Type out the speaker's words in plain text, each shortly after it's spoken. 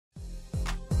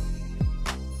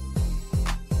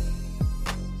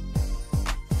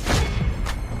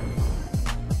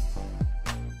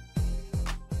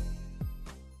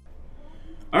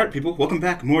All right, people, welcome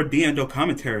back. More D&O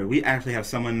commentary. We actually have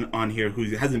someone on here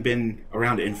who hasn't been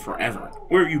around in forever.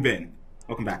 Where have you been?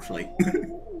 Welcome back, Slate.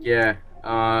 Yeah,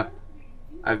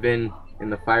 I've been in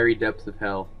the fiery depths of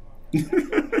hell,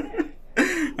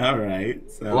 All right,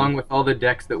 along so with all the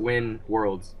decks that win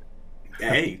worlds.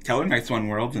 hey, Tellarknights won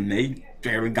Worlds and they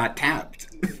barely got tapped.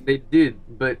 They did,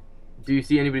 but do you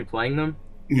see anybody playing them?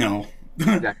 No.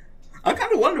 Exactly. I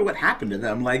kind of wonder what happened to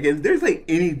them. Like, if there's like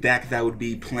any deck that would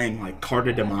be playing like Card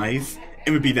of Demise,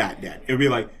 it would be that deck. It would be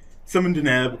like summon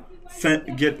Deneb,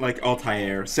 get like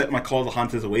Altair, set my Call to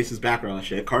Hunt as Oasis back row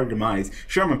shit, Card of Demise.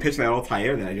 Sure, I'm gonna pitch that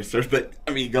Altair that I just searched, but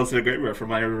I mean, it goes to the graveyard for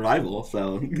my revival.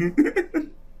 So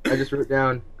I just wrote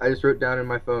down. I just wrote down in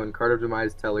my phone, card of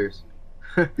demise tellers.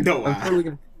 no, I'm totally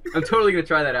gonna. I'm totally gonna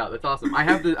try that out. That's awesome. I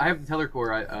have the teller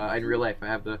core in real life. I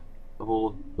have the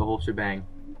whole shebang.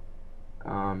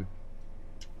 Um,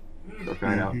 so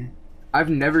try it out. I've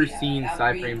never seen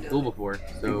Psy-Frame Duel before,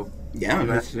 so yeah, you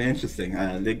know, that's interesting.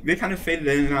 They kind of faded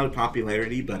in and out of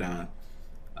popularity, but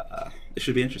it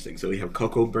should be interesting. So we have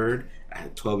Coco Bird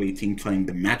at 12-18 playing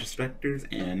the Majespecters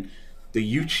and the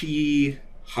Yuchi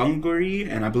Hungary,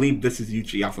 and I believe this is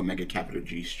Yuchi off of Mega Capital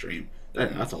G stream.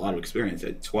 That's a lot of experience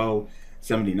at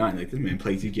 1279. Like this man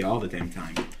plays Yuki all the damn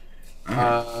time.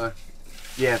 uh,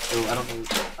 yeah. So I don't know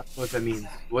what that means.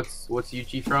 What's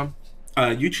Yuchi from?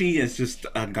 Yuchi is just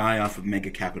a guy off of Mega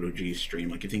Capital G's stream.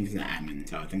 Like I think he's an admin,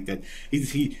 so I think that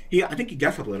he I think he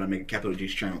guest uploaded on Mega Capital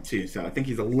G's channel too. So I think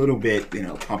he's a little bit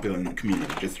popular in the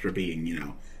community just for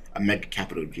being a Mega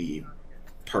Capital G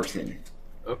person.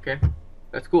 Okay,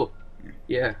 that's cool.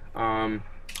 Yeah.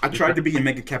 I tried to be a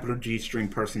Mega Capital G stream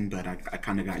person, but I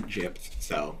kind of got gypped.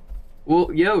 So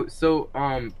Well, yo, so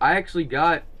I actually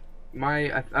got I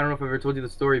don't know if I've ever told you the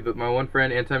story, but my one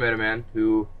friend Anti-Meta Man,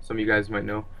 who some of you guys might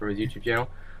know from his YouTube channel,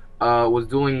 was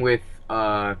dueling with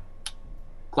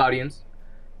Cloudians,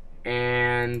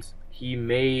 and he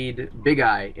made Big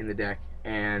Eye in the deck,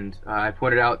 and I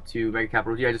pointed out to Mega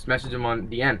Capital G. I just messaged him on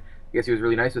DN. I guess he was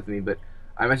really nice with me, but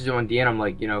I messaged him on DN. I'm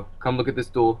like, come look at this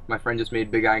duel. My friend just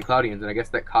made Big Eye and Cloudians, and I guess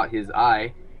that caught his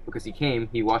eye because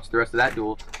he watched the rest of that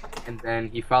duel, and then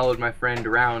he followed my friend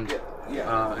around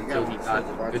until he got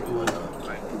a good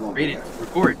duel rated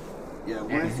record. Yeah, And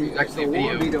Wednesday. it was actually a So video.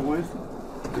 what will be the Wednesday?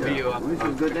 The video Wednesday's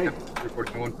a good day.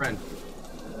 recording my one friend.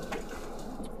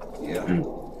 Yeah.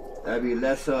 That'd be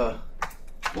less,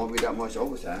 won't be that much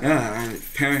overtime.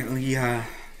 apparently, like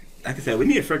I said, we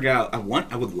need to figure out. I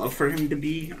would love for him to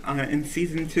be in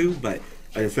season 2, but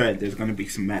like I said, there's going to be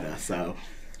some meta. So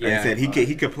like I said,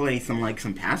 he could play some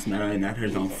past meta and add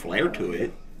his own flair to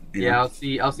it. Yeah, I'll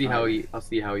see how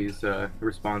he's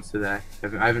responds to that.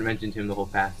 I haven't mentioned to him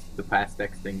the past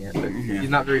X thing yet, but he's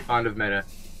not very fond of meta.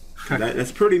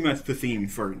 That's pretty much the theme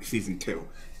for season 2.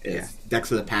 Is Yeah.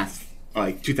 decks of the past,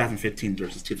 like 2015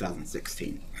 versus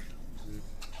 2016.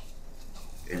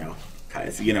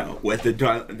 Because with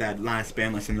that last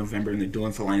ban list in November in the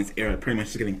Duel Alliance era, pretty much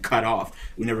just getting cut off.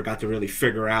 We never got to really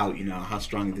figure out, how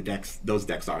strong those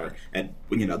decks are at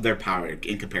their power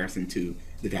in comparison to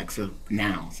the decks of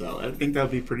now. So I think that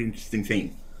would be a pretty interesting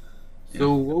thing.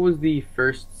 So what was the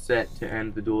first set to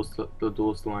end the Duel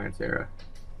Alliance era?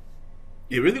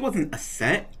 It really wasn't a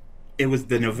set. It was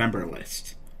the November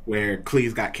list where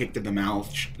Cleese got kicked in the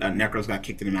mouth, Necros got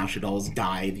kicked in the mouth, Shadol's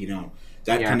died.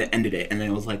 That kind of ended it, and then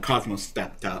it was like Cosmos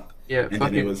stepped up. Yeah, and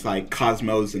then it was like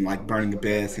Cosmos and like Burning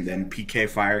Abyss, and then PK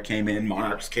Fire came in,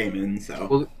 Monarchs came in. So,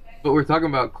 well, but we're talking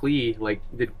about Klee. Like,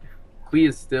 Klee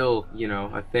is still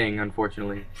a thing,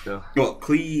 unfortunately. So well,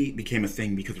 Klee became a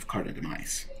thing because of Card of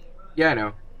Demise. yeah, I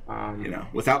know.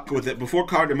 Before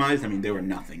Card Demise, I mean, they were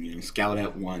nothing. Scout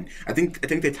at 1. I think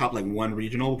they topped like 1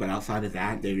 regional, but outside of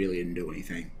that, they really didn't do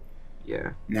anything.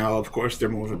 Yeah. Now, of course, they're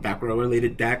more of a back row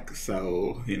related deck,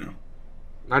 so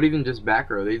Not even just back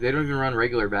row. They don't even run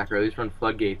regular back row. They just run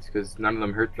floodgates because none of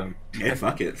them hurt them. Yeah,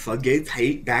 fuck it. Floodgates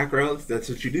hate back rows. That's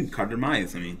what you do. Card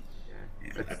Demise. I mean,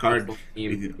 a card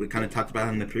we kind of talked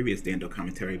about in the previous Dando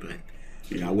commentary, but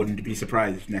I wouldn't be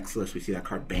surprised if next list we see that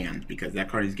card banned because that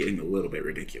card is getting a little bit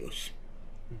ridiculous.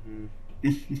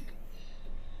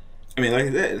 I mean, like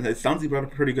it sounds like you brought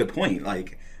up a pretty good point.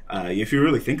 Like, if you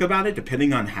really think about it,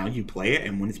 depending on how you play it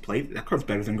and when it's played, that card's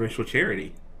better than Graceful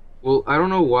Charity. Well, I don't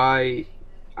know why.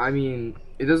 I mean,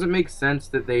 it doesn't make sense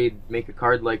that they'd make a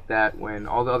card like that when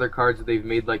all the other cards that they've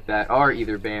made like that are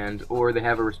either banned or they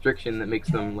have a restriction that makes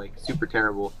them like super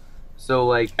terrible. So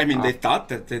like, I mean, they thought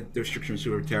that the restrictions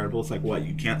were terrible. It's like what,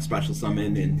 you can't special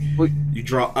summon and you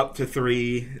draw up to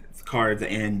 3 cards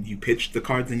and you pitch the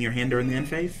cards in your hand during the end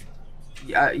phase.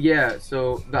 Yeah.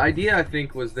 So the idea I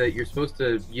think was that you're supposed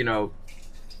to,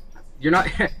 you're not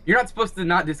you're not supposed to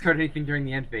not discard anything during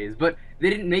the end phase, but they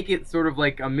didn't make it sort of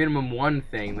like a minimum one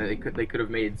thing that they could have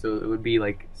made, so it would be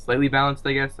like slightly balanced,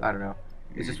 I guess. I don't know.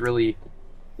 It's just really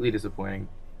disappointing.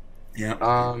 Yeah.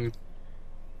 I'm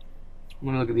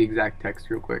gonna look at the exact text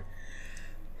real quick.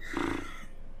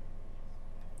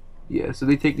 Yeah, so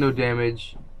they take no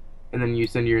damage, and then you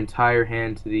send your entire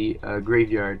hand to the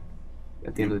graveyard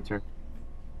at the end of the turn,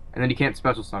 and then you can't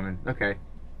special summon. Okay.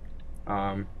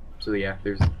 So yeah,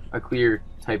 there's a clear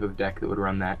type of deck that would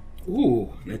run that.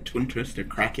 Ooh, that Twin Twister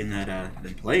cracking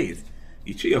that plays.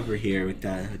 Ichi over here with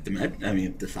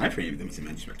the Psy-Frame, the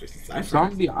Majespecters, the Psy-Frame. So I'm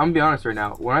gonna be honest right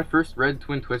now. When I first read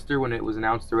Twin Twister when it was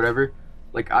announced or whatever,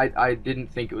 like I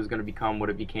didn't think it was gonna become what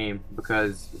it became,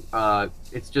 because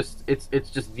it's just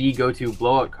the go-to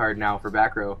blowout card now for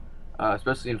back row,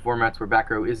 especially in formats where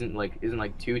back row isn't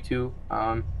too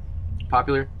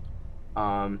popular.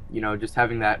 You know, just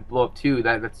having that blow up 2,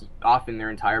 that's often their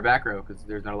entire back row, because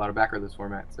there's not a lot of back row this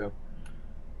format. So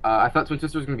I thought Twin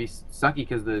Twister was going to be sucky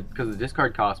because of the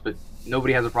discard cost, but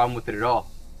nobody has a problem with it at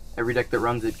all. Every deck that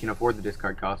runs it can afford the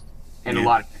discard cost, and a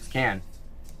lot of decks can.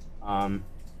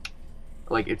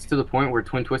 Like, it's to the point where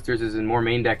Twin Twisters is in more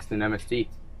main decks than MST.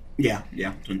 Yeah.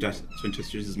 Twin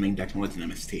Twisters is main deck more than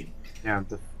MST. Yeah.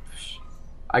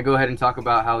 I go ahead and talk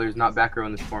about how there's not back row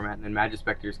in this format, and then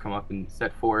Majespecters come up in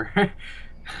set 4.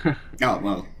 Oh,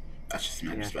 well, that's just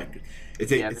Majespecters.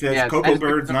 Yeah. It says Cocoa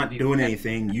Bird's not doing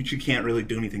anything. Yuchi can't really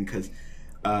do anything because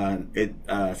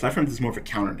Psy-Frame is more of a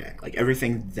counter deck. Like,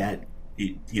 everything that,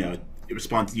 it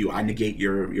responds to you. I negate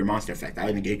your monster effect.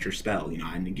 I negate your spell.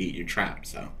 I negate your trap.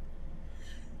 So,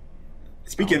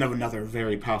 speaking of another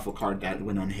very powerful card that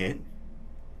went unhit.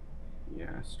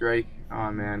 Yeah, Strike.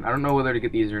 Oh, man. I don't know whether to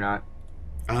get these or not.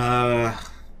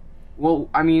 Well,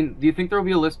 I mean, do you think there'll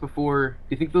be a list before? Do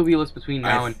you think there'll be a list between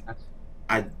now and Nats?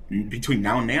 Between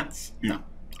now and Nats? No.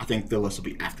 I think the list will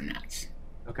be after Nats.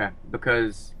 Okay,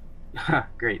 because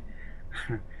great.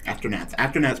 After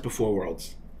Nats before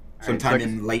Worlds. Sometime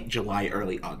in late July,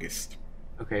 early August.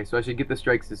 Okay, so I should get the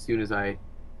strikes as soon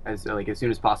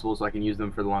as possible, so I can use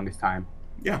them for the longest time.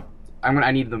 Yeah.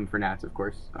 I need them for Nats, of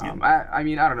course. Yeah. I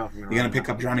mean, I don't know if I'm gonna. You gonna pick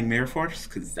up Drowning Mirror Force?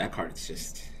 Because that card is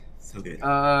just so good.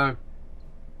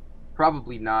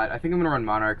 Probably not. I think I'm gonna run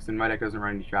Monarchs, and my deck doesn't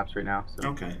run any traps right now. So.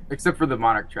 Okay. Except for the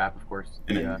Monarch trap, of course.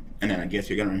 And then I guess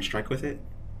you're gonna run Strike with it.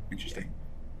 Interesting.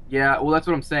 Yeah. Well, that's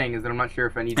what I'm saying, is that I'm not sure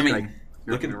if I need Strike.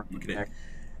 Look at it.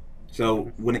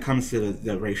 So when it comes to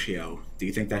the ratio, do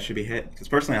you think that should be hit? Because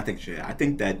personally, I think it should. I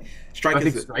think that Strike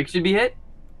Strike should be hit.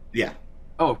 Yeah.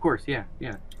 Oh, of course. Yeah.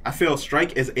 I feel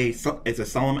Strike is a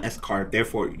Solemn-esque card,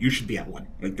 therefore you should be at 1.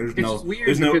 Like there's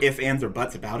no ifs, ands, or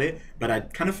buts about it. But I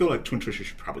kind of feel like Twin Twisters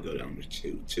should probably go down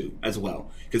to 2 as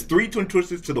well. Because 3 Twin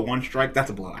Twisters to the 1 Strike, that's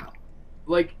a blowout.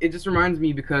 Like, it just reminds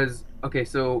me because, okay,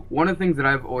 so one of the things that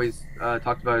I've always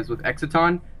talked about is with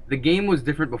Exiton, the game was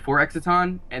different before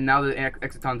Exiton, and now that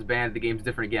Exiton's banned, the game's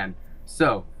different again.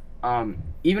 So,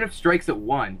 even if Strike's at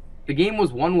 1, the game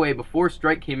was one way before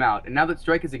Strike came out, and now that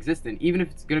Strike is existent, even if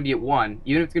it's going to be at 1,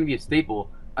 even if it's going to be a staple,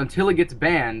 until it gets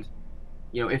banned,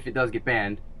 if it does get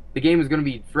banned, the game is going to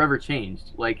be forever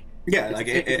changed. Like, yeah, like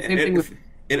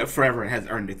it forever has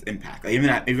earned its impact. Like, even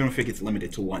if it gets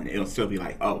limited to 1, it'll still be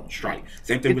like, oh, Strike.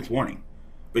 Same thing with Warning.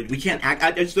 But we can't.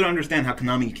 I just don't understand how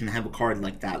Konami can have a card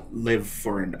like that live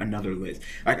for another list.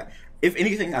 Like, if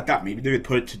anything, I thought maybe they would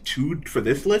put it to 2 for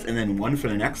this list and then 1 for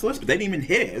the next list, but they didn't even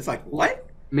hit it. It's like, what?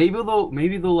 Maybe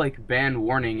they'll like ban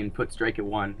Warning and put Strike at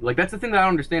 1. Like, that's the thing that I don't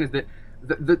understand, is that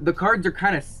the cards are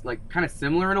kind of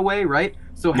similar in a way, right?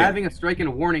 So having a Strike and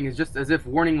a Warning is just as if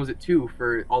Warning was at 2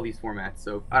 for all these formats.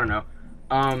 So I don't know.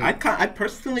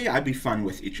 I'd be fun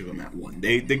with each of them at 1.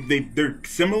 They're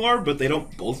similar, but they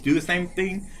don't both do the same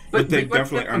thing. But they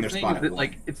definitely earn their spot at 1.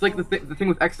 Like, it's like the thing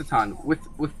with Exiton.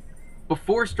 With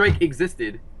before Strike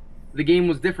existed, the game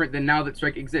was different than now that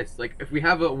Strike exists. Like, if we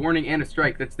have a Warning and a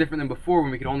Strike, that's different than before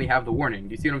when we could only have the Warning.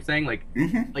 Do you see what I'm saying? Like,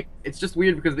 like, it's just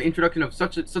weird because the introduction of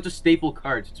such a staple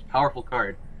card, such a powerful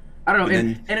card. I don't know,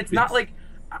 and it's not like,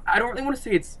 I don't really want to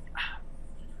say it's.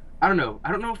 I don't know.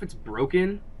 I don't know if it's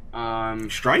broken.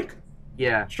 Strike?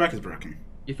 Yeah. Strike is broken.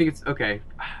 You think it's okay?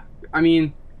 I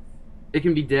mean, it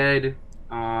can be dead.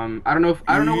 I don't know what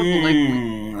the life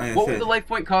point. What would the life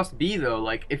point cost be though?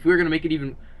 Like, if we were gonna make it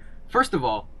even. First of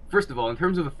all, in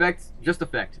terms of effects, just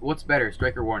effect. What's better,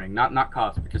 Strike or Warning? Not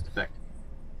cost, but just effect.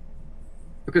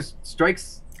 Because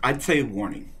Strikes. I'd say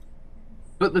Warning.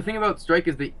 But the thing about Strike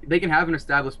is that they can have an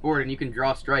established board and you can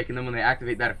draw Strike, and then when they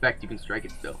activate that effect, you can strike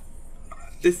it still.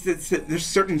 There's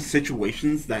certain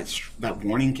situations that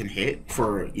Warning can hit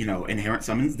for inherent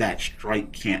summons that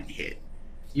Strike can't hit.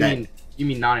 You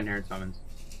mean non-inherent summons?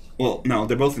 Well, no,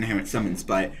 they're both inherent summons,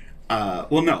 but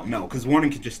well, no, because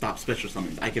warning can just stop special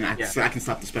summons. I can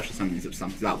stop the special summons of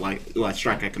something. Like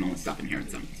strike, I can only stop inherent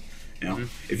summons. You know,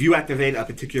 if you activate a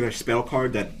particular spell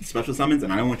card that special summons,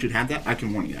 and I don't want you to have that, I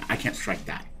can warn you that I can't strike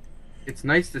that. It's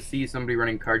nice to see somebody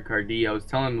running card D. I was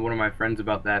telling one of my friends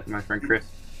about that, my friend Chris.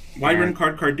 Why run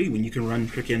card D when you can run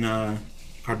freaking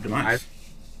card demise?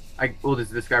 Well, does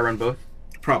this guy run both?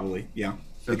 Probably, yeah.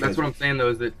 So that's what I'm saying though,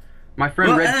 is that my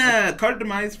friend read card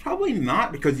demise probably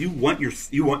not, because you want your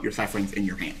Psy-Frames in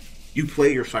your hand. You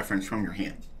play your Psy-Frames from your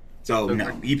hand. So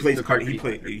no, he plays card D in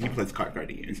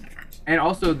Psy-Frames. And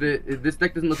also this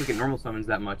deck doesn't look like it normal summons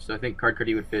that much, so I think card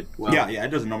D would fit well. Yeah, it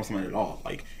doesn't normal summon at all.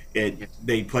 Like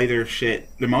they play their shit.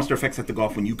 The monster effects have to go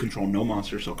off when you control no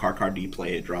monsters. So card D,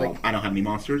 play it, draw. Like, I don't have any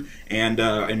monsters, and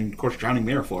of course Drowning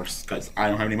Mirror Force, because I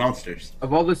don't have any monsters.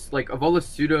 Of all the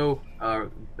pseudo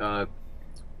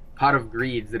pot of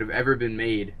greeds that have ever been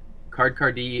made,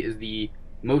 card D is the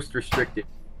most restricted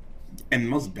and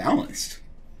most balanced.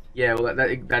 Yeah, well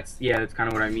that's kind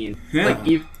of what I mean. Yeah. Like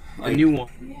even the new one,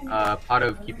 pot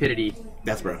of cupidity.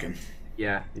 That's broken.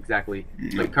 Yeah, exactly.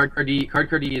 Like card D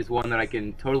is one that I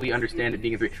can totally understand it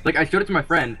being a 3. Like I showed it to my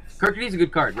friend. Card D is a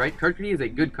good card, right? Card D is a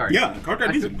good card. Yeah, card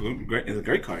D is a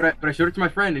great card. But I showed it to my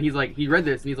friend, and he's like, he read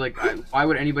this, and he's like, why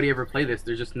would anybody ever play this?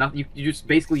 There's just nothing. You just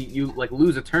basically like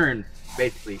lose a turn,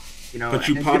 basically. You know. But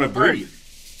you pot of greed.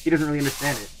 He doesn't really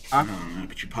understand it, huh? No,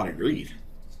 but you pot of greed.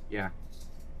 Yeah.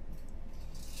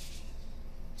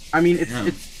 I mean,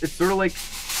 it's sort of like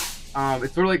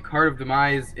Card of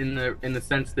Demise in the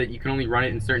sense that you can only run it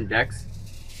in certain decks,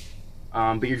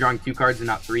 but you're drawing 2 cards and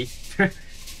not 3.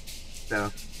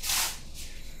 So.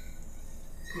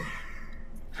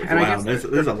 And wow, I guess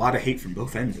there's a lot of hate from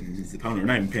both ends in his opponent. We're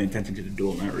not even paying attention to the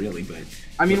duel, not really, but.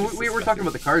 I mean, we're talking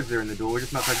about the cards there in the duel. We're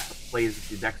just not talking about the plays that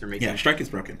the decks are making. Yeah, strike is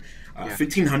broken.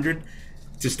 1500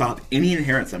 to stop any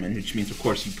inherent summon, which means, of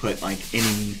course, you put like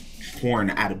any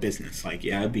horn out of business. Like,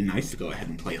 yeah, it'd be nice to go ahead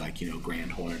and play like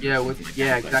Grand Horn. Yeah,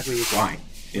 exactly. Why?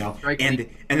 And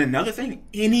another thing,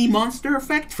 any monster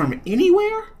effect from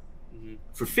anywhere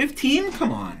for 15.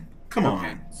 Come on.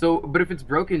 So, but if it's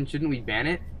broken, shouldn't we ban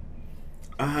it?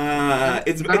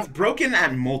 It's broken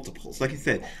at multiples. Like I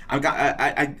said,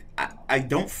 I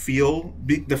don't feel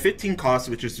the 15 cost,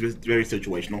 which is very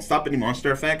situational. Stop any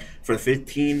monster effect for the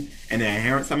 15 and the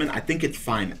inherent summon. I think it's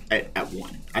fine at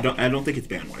 1. I don't think it's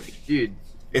ban worthy. Dude,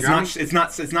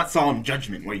 it's not solemn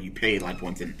judgment where you pay like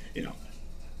once in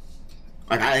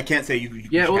Like I can't say you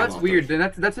yeah, well that's weird. Then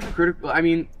that's hypocritical. I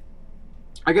mean,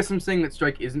 I guess I'm saying that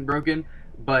strike isn't broken,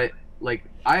 but like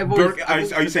I've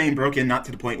always. Are you saying broken not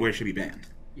to the point where it should be banned?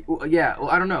 Yeah, well,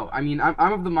 I don't know. I mean,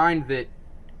 I'm of the mind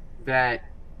that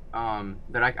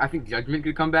I think judgment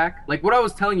could come back. Like what I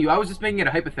was telling you, I was just making it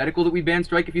a hypothetical that we ban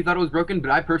strike if you thought it was broken, but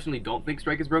I personally don't think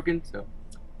strike is broken. So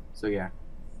yeah.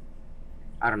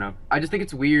 I don't know. I just think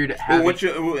it's weird. Well,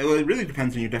 it really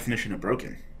depends on your definition of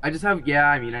broken. I just have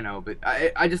I mean I know, but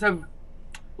I just have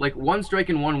like 1 strike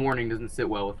and 1 warning doesn't sit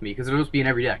well with me because it's supposed to be in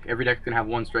every deck. Every deck's gonna have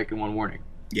 1 strike and 1 warning.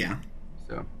 Yeah.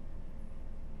 So.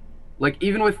 Like,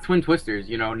 even with Twin Twisters,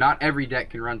 not every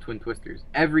deck can run Twin Twisters.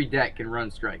 Every deck can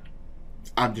run Strike.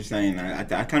 I'm just saying, I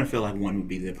kind of feel like 1 would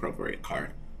be the appropriate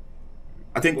card.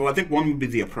 I think 1 would be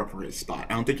the appropriate spot.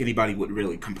 I don't think anybody would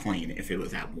really complain if it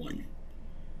was at 1.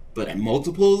 But at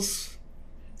multiples,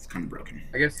 it's kind of broken.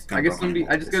 I just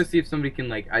gotta see if somebody can,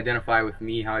 like, identify with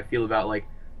me how I feel about, like,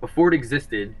 before it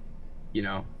existed,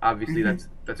 obviously that's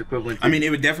equivalent to... I mean, it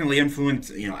would definitely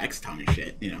influence, X-Ton and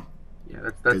shit, Yeah,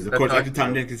 that's of course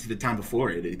X-Ton didn't exist the time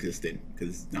before it existed.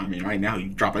 Because I mean, right now you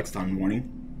drop X-Ton warning.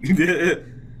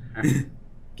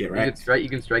 Get right. You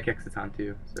can strike X-Ton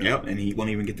too. So. Yep, and he won't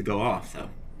even get to go off. So.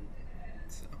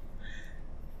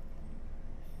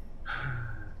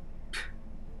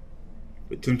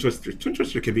 But Twin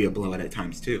Twister could be a blowout at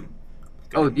times too.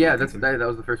 Oh yeah, that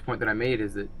was the first point that I made.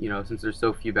 Is that since there's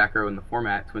so few back row in the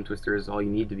format, Twin Twister is all you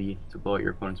need to blow out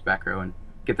your opponent's back row and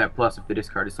get that plus if the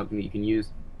discard is something that you can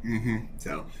use.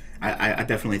 So, I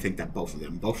definitely think that both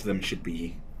of them should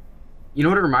be. You know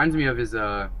what it reminds me of is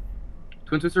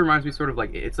Twin Twister reminds me sort of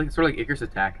like Icarus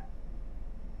Attack.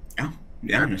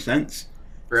 Yeah, in a sense.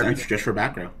 Just for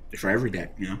back row, just for every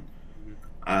deck,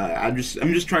 I'm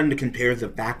just trying to compare the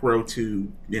back row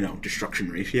to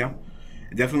destruction ratio.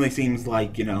 It definitely seems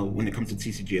like when it comes to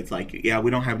TCG, it's like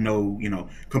we don't have no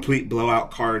complete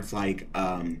blowout cards like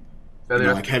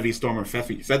like Heavy Storm or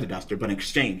Feather Duster, but in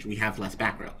exchange, we have less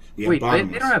back row. Wait,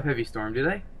 they don't have Heavy Storm, do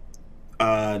they?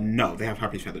 No, they have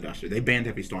Harpy's Feather Duster. They banned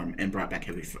Heavy Storm and brought back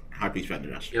Harpy's Feather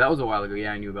Duster. Yeah, that was a while ago.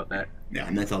 Yeah, I knew about that. Yeah,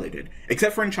 and that's all they did.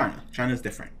 Except for in China. China's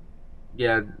different.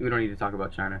 Yeah, we don't need to talk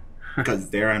about China. because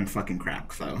they're on fucking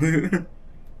crack. So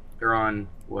They're on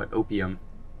what, opium?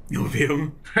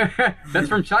 opium. That's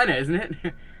from China, isn't it?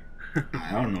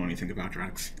 I don't know anything about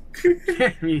drugs.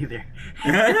 Me either.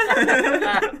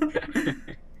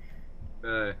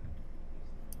 uh,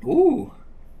 Ooh,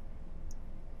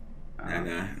 um,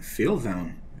 and field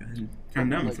zone. Turn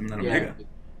down some of that Omega.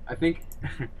 I think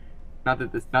not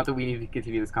that we need to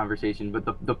continue this conversation, but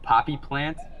the poppy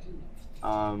plant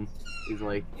is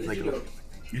like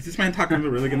Is this man talking? We're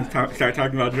really gonna start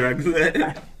talking about drugs?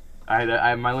 I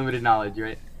have my limited knowledge,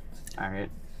 right? All right.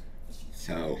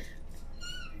 So,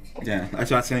 yeah, that's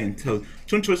what I was saying. So,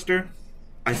 Twin Twister,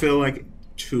 I feel like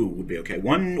 2 would be okay.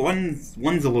 One's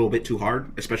a little bit too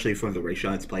hard, especially for the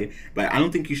ratio that's played. But I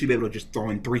don't think you should be able to just throw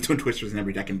in 3 Twin Twisters in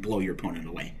every deck and blow your opponent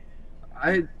away.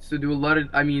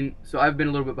 So I've been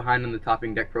a little bit behind on the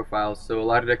topping deck profiles. So a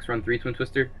lot of decks run 3 Twin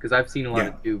Twister because I've seen a lot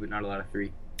of 2, but not a lot of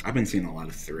 3. I've been seeing a lot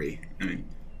of 3. I mean,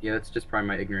 yeah, that's just probably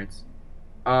my ignorance.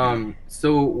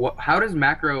 So how does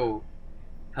macro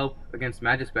help against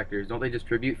Majespecters? Don't they just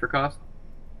tribute for cost?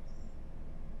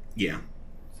 yeah,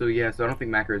 So I don't think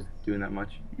macro is doing that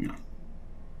much. no,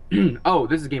 Oh,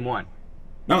 this is game 1.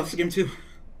 no, it's game 2. Then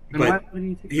But why wouldn't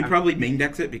you take he that? probably main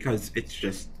decks it because it's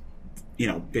just,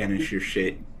 banish your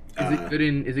shit.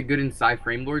 Is it good in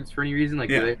Psy-Frame Lords for any reason? Like,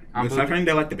 do Yeah, they with combo? Psy-Frame,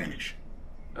 they like to banish.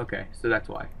 Okay, so that's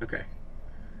why. Okay.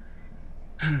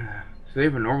 So they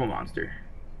have a normal monster.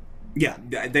 Yeah,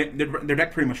 their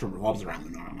deck pretty much revolves around the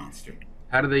normal monster.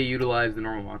 How do they utilize the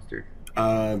normal monster?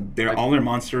 All their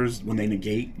monsters, when they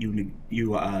negate, you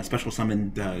special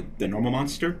summon the normal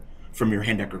monster from your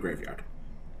hand deck or graveyard.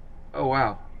 Oh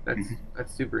wow,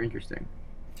 that's super interesting.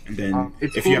 And then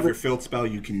It's if cool you have that- your field spell,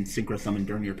 you can synchro summon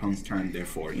during your opponent's turn.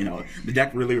 Therefore, the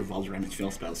deck really revolves around its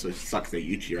field spell. So it sucks that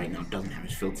Yuchi right now doesn't have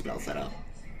his field spell set up.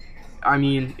 I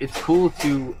mean, it's cool that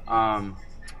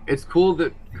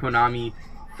Konami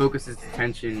focuses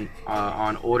attention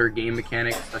on older game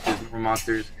mechanics such as normal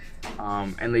monsters,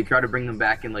 and they try to bring them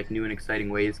back in like new and exciting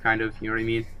ways. Kind of, you know what I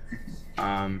mean?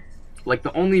 Like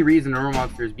the only reason normal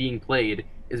monster is being played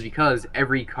is because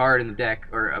every card in the deck,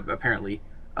 or apparently,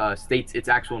 states its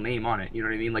actual name on it. You know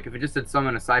what I mean? Like if it just said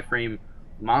summon a Psy-Frame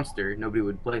monster, nobody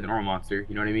would play the normal monster.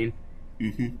 You know what I mean?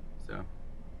 Mm-hmm. So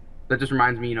that just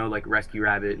reminds me, like Rescue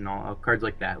Rabbit and all cards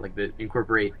like that, like that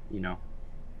incorporate,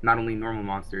 not only normal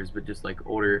monsters but just like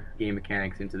older game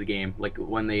mechanics into the game. Like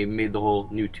when they made the whole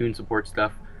new tune support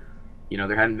stuff,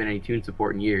 there hadn't been any tune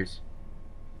support in years.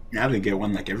 Now they get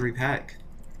one like every pack.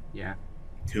 Yeah.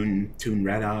 Tune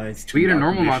Red Eyes. We Tune get a Dark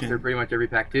normal Magician, monster pretty much every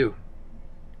pack too.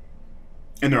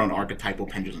 in their own archetypal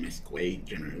pendulum-esque way,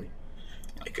 generally.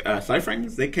 Like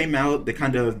Psy-Frames, they came out, they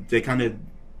kind of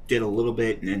did a little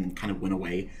bit and then kind of went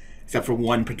away, except for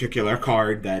one particular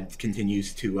card that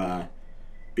continues to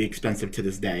be expensive to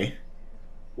this day.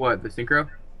 What, the synchro?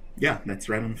 Yeah, that's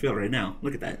right on the field right now.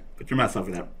 Look at that. Put your mouse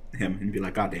over him and be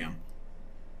like, God damn.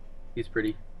 He's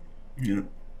pretty. Yeah.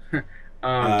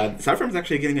 Psy-Frame's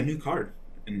actually getting a new card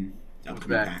in the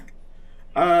upcoming pack.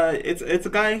 It's a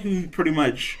guy who pretty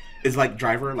much is like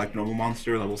Driver, like normal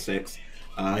monster, level 6.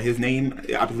 His name,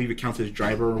 I believe it counts as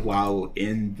Driver while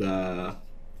in the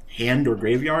hand or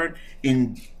graveyard.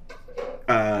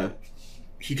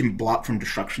 He can block from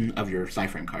destruction of your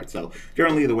Psy-Frame card. So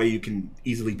generally the way you can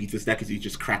easily beat this deck is you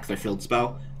just crack their field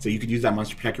spell. So you could use that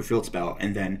monster to protect your field spell,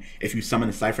 and then if you summon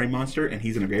a Psy-Frame monster and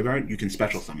he's in a graveyard, you can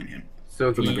special summon him.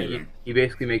 So from the graveyard. he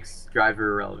basically makes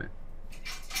Driver irrelevant.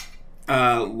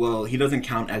 Well, he doesn't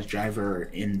count as Driver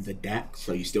in the deck,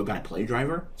 so you still gotta play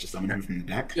Driver. Just summon him from the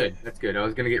deck. Good, that's good. I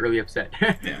was gonna get really upset.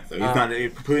 Yeah, so he's not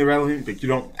completely irrelevant, but you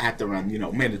don't have to run,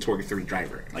 mandatory 3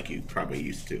 Driver like you probably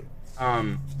used to.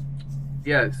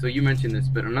 Yeah, so you mentioned this,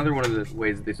 but another one of the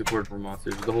ways that they supported for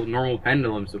monsters is the whole normal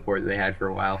pendulum support that they had for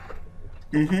a while.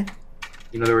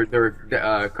 Mm-hmm. There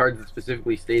were cards that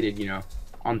specifically stated,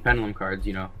 on pendulum cards,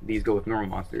 these go with normal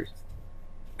monsters.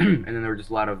 And then there were just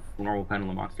a lot of normal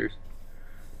pendulum monsters.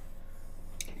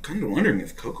 I'm kind of wondering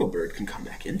if Coco Bird can come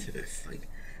back into this. Like,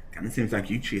 kind of seems like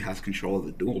Yuchi has control of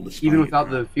the duel. Even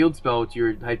without the field spell, which you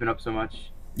were hyping up so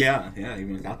much. Yeah,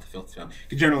 even without the field spell.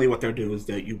 Because generally what they'll do is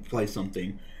that you play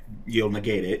something, you'll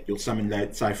negate it, you'll summon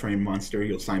that Psy-Frame monster,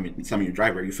 you'll summon your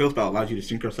Driver. Your field spell allows you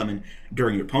to synchro summon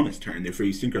during your opponent's turn, therefore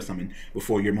you synchro summon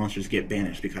before your monsters get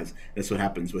banished, because that's what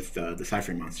happens with the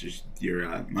Psy-Frame monsters.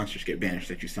 Your monsters get banished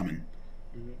that you summon.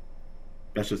 Mm-hmm.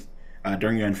 That's just,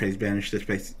 during your end phase, banish this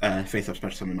face-up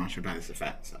special summon monster by this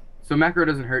effect. So macro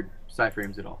doesn't hurt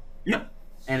Psy-Frames at all? No.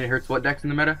 And it hurts what decks in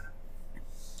the meta?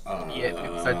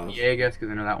 Besides BA, I guess, because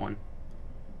I know that one.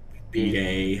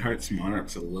 BA hurts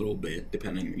Monarchs a little bit,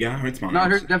 depending. Yeah, hurts Monarchs.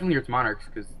 No, it definitely hurts Monarchs,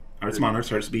 because Hearts Monarchs,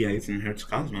 Hearts BAs, and Hearts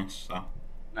Cosmos. So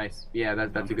Nice. Yeah,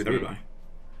 that's a good everybody. name.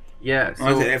 Yeah. So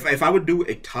Honestly, if I would do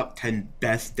a top 10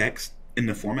 best decks in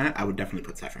the format, I would definitely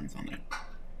put Psy-Frames on there.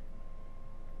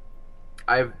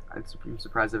 I'm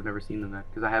surprised I've never seen them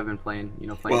because I have been playing.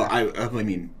 Well, I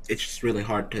mean, it's just really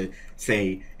hard to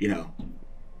say,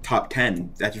 top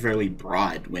 10. That's very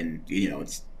broad when,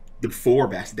 it's the 4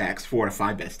 best decks, 4 to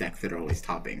 5 best decks that are always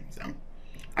topping. So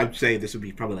I would say this would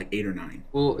be probably like 8 or 9.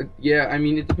 Well, yeah. I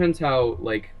mean, it depends how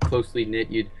closely knit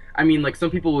you'd. I mean,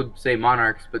 some people would say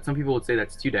Monarchs, but some people would say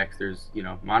that's 2 decks. There's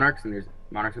Monarchs and there's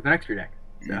Monarchs with an extra deck.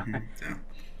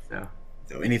 So.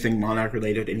 So anything Monarch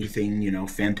related, anything,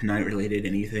 Phantomite related,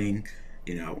 anything,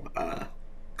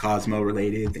 Cosmo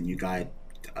related, then you got,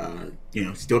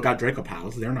 still got Draco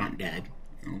Pals. They're not dead.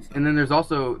 So. And then there's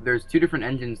 2 different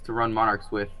engines to run Monarchs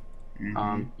with.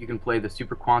 You can play the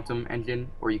Super Quantum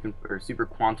engine, or Super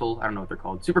Quantal. I don't know what they're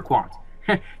called. Super Quant.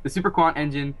 The Super Quant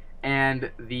engine and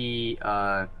the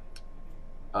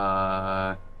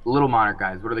little Monarch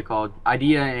guys. What are they called?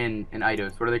 Idea and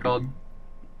Eidos. What are they called?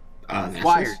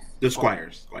 Squires. The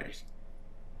Squires.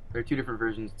 There are 2 different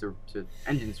versions to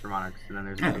engines for Monarchs, and then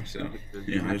there's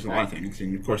there's a lot of things,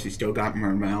 and of course you still got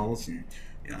Mermels, and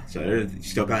so you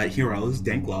still got Heroes,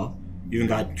 Danklaw. You even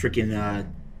got freaking.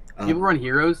 People run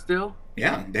Heroes still.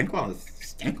 Yeah, Danklaw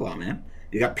is Danklaw, man.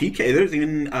 You got PK. There's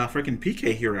even freaking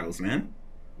PK Heroes, man.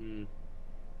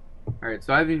 All right,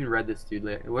 so I haven't even read this dude.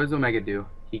 What does Omega do?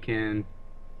 He can.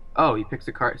 Oh, he picks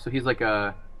a card. So he's like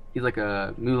a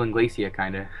Mulan Glacia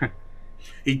kind of.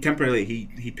 He temporarily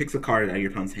he picks a card out of your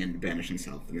opponent's hand to banish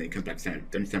himself, and then he comes back to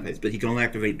stand phase. But he can only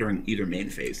activate during either main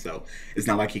phase, so it's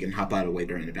not like he can hop out of the way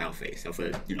during the battle phase. So if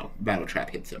a battle trap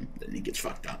hits him, then he gets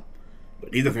fucked up.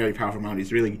 But he's a very powerful mod.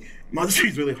 He's really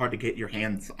hard to get your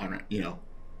hands on,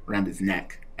 around his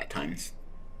neck at times.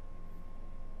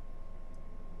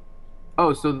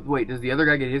 Oh, so wait, does the other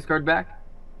guy get his card back?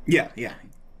 Yeah.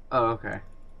 Oh, okay.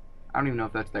 I don't even know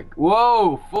if that's that.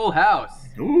 Whoa, Full House.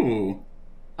 Ooh.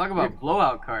 Talk about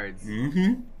blowout cards.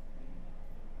 Mm-hmm.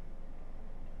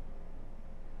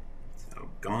 So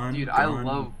gone. Dude, I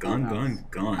love gone.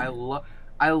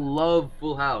 I love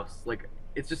Full House.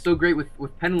 It's just so great with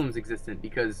Pendulum's existent,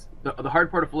 because the hard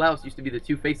part of Full House used to be the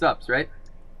 2 face-ups, right?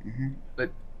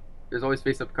 But there's always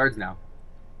face-up cards now.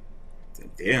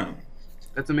 Damn.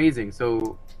 That's amazing.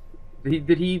 So,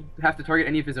 did he have to target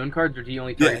any of his own cards, or did he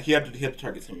only target? Yeah, he had to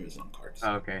target some of his own cards.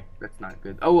 Oh, okay, that's not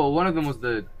good. Oh well, one of them was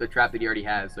the trap that he already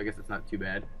has, so I guess that's not too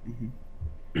bad.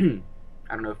 I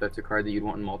don't know if that's a card that you'd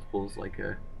want in multiples,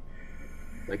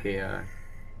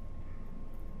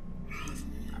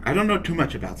 I don't know too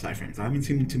much about Psy-Frames. I haven't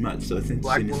seen him too much, so it's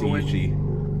interesting to see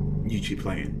Yuchi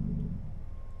playing.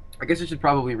 I guess I should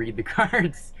probably read the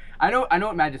cards. I know what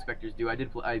Majespecters do. I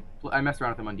messed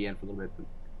around with them on DN for a little bit.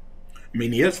 I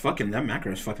mean, that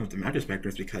macro is fucking with the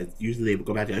Majespecters, because usually they would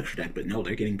go back to extra deck, but no,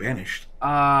 they're getting banished.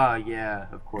 Yeah,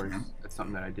 of course. Yeah. That's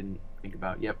something that I didn't think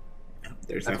about. Yep.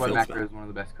 Yeah, that's why macro is one of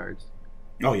the best cards.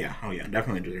 Oh yeah,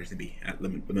 definitely deserves to be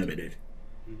limited.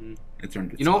 It's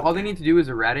all they need to do is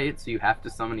irradiate, so you have to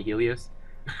summon a Helios.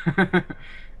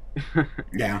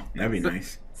 Yeah, that'd be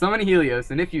nice. Summon a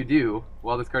Helios, and if you do,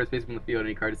 while this card is facing on the field,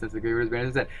 any card is sent to the graveyard is banned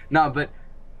instead. No, but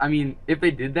I mean, if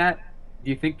they did that, do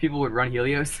you think people would run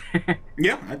Helios?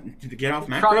 Yeah, to get off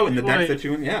macro and the decks that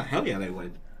you win. Yeah, hell yeah, they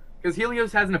would. Because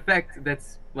Helios has an effect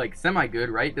that's semi good,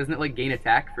 right? Doesn't it gain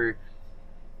attack for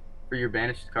your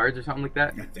banished cards or something like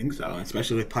that? I think so,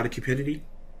 especially with Pot of Cupidity.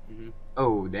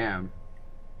 Oh damn.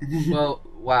 Well,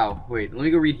 wow. Wait, let me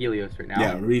go read Helios right now.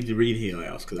 Yeah, read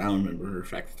Helios, because I don't remember her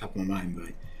effect off the top of my mind.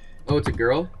 But oh, it's a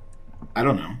girl? I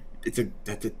don't know. That's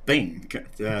a thing.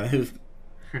 It's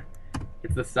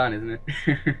the sun, isn't it?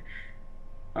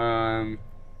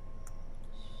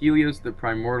 Helios, the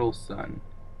primordial sun,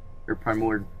 or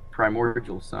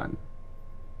primordial sun.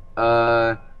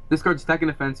 This card's attack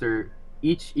and defense are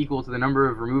each equal to the number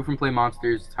of removed from play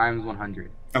monsters times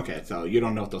 100. Okay, so you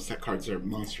don't know if those set cards are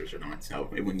monsters or not, so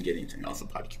it wouldn't get anything else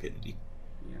about Cupidity.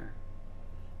 Yeah.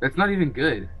 That's not even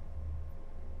good.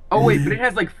 Oh wait, but it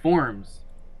has forms.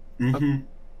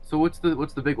 So what's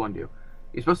the big one do?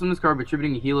 You're supposed to win this card by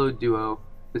attributing a Helo duo.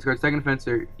 This card's attack and defense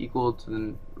are equal to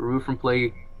the removed from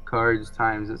play cards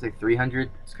times, let's say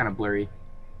 300. It's kind of blurry.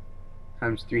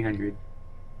 Times 300.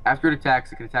 After it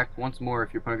attacks, it can attack once more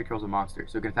if your opponent controls a monster.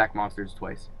 So it can attack monsters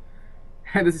twice.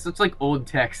 This is such old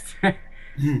text.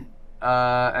 And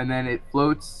then it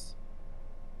floats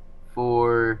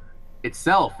for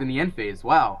itself in the end phase.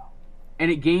 Wow. And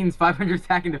it gains 500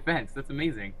 attack and defense. That's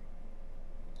amazing.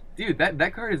 Dude,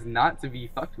 that card is not to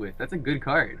be fucked with. That's a good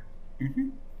card.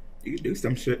 You can do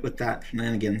some shit with that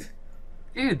shenanigans.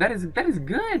 Dude, that is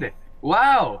good.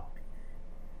 Wow.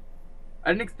 I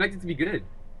didn't expect it to be good.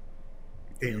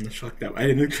 Damn, that's fucked up. I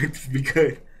didn't expect it to be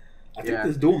good. I think Yeah.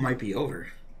 this duel might be over.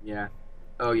 Yeah.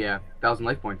 Oh yeah, 1,000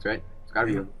 life points, right? It's gotta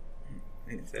be.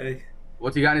 Yeah. Over.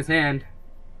 What's he got in his hand?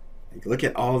 Like, look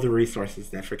at all the resources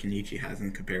that freaking Yuchi has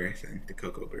in comparison to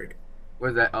Coco Bird. What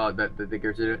is that? Oh, that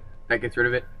gets rid of it. That gets rid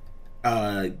of it.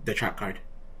 The trap card.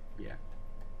 Yeah.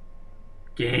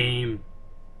 Game.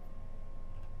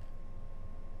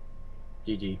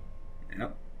 GG.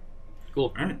 Yep.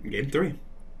 Cool. All right, game 3.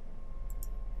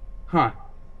 Huh.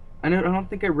 I don't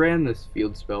think I ran this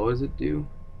field spell. What does it do?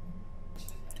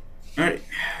 All right,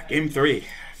 game 3.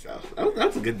 So that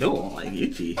was a good duel. Like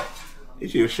Yuchi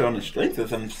was showing the strength of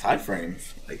some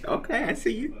Psy-Frames. Like, okay, I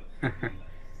see you.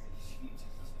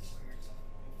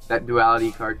 That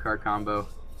duality card combo.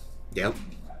 Yep.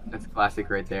 That's classic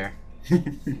right there.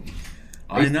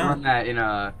 I used to know. run that in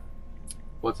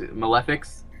what's it?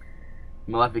 Malefics.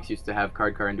 Malefics used to have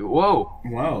card and do. Whoa.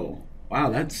 Whoa. Wow,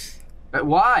 that's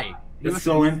Why?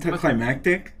 so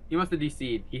anticlimactic. He must have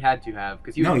DC'd. He had to have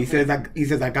because No, he says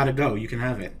I gotta go. You can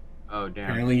have it. Oh damn.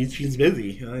 Apparently, Yuchi's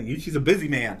busy. Yuchi's a busy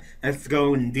man. Let's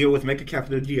go and deal with Mecha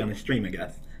Capital G on the stream, I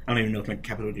guess. I don't even know if Mecha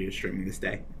Capital G is streaming this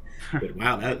day. But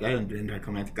wow, that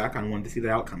anticlimactic. I kind of wanted to see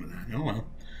the outcome of that. Oh well.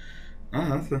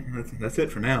 That's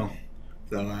it for now.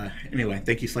 So anyway,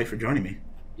 thank you, Slate, for joining me.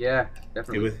 Yeah,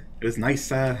 definitely. It was nice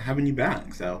having you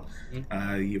back. So,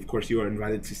 of course, you are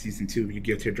invited to season 2 of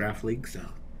Yu-Gi-Oh! Draft League. So.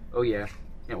 Oh yeah,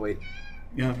 can't wait.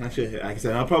 Yeah, that's it. Like I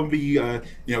said, I'll probably be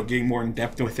getting more in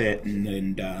depth with it,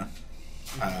 and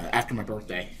after my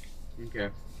birthday. Okay.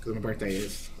 Because my birthday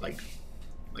is like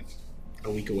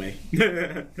a week away.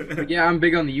 Yeah, I'm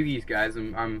big on the Yu-Gis, guys.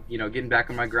 I'm getting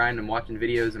back on my grind. I'm watching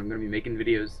videos, and I'm gonna be making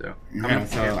videos. So. Yeah,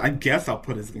 so I guess I'll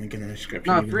put his link in the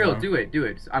description. No, for real, do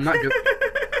it. I'm not joking.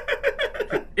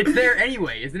 It's there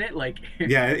anyway, isn't it? Like.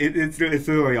 Yeah, it's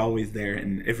literally always there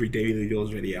in every Daily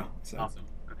Duels video. So. Awesome.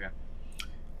 Okay.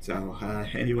 So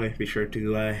anyway, be sure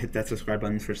to hit that subscribe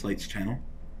button for Slate's channel.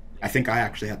 I think I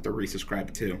actually have to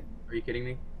resubscribe too. Are you kidding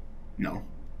me? No.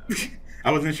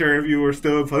 I wasn't sure if you were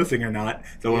still posting or not.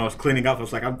 So when I was cleaning up, I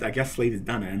was like, I guess Slate is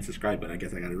done. I unsubscribed, but I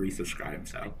guess I got to resubscribe.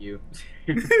 So. Thank you.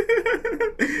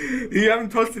 You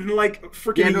haven't posted in like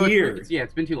freaking a year.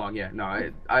 It's been too long. Yeah, no,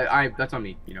 I that's on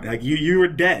me. Like you were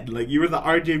dead. Like you were the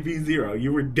RJB0.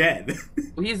 You were dead.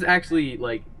 Well, he's actually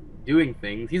like doing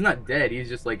things. He's not dead. He's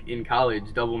just like in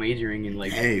college, double majoring and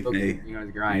like focusing on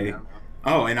his grind. Hey.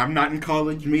 Oh, and I'm not in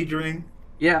college majoring.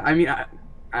 Yeah, I mean, I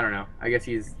don't know. I guess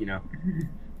he's All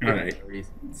right.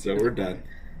 So we're done.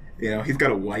 He's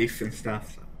got a wife and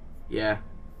stuff. So. Yeah.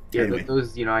 Anyway.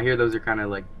 Those I hear those are kind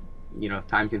of like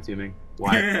time consuming.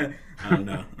 Why? I don't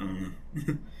know.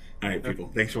 All right,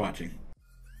 people. Thanks for watching.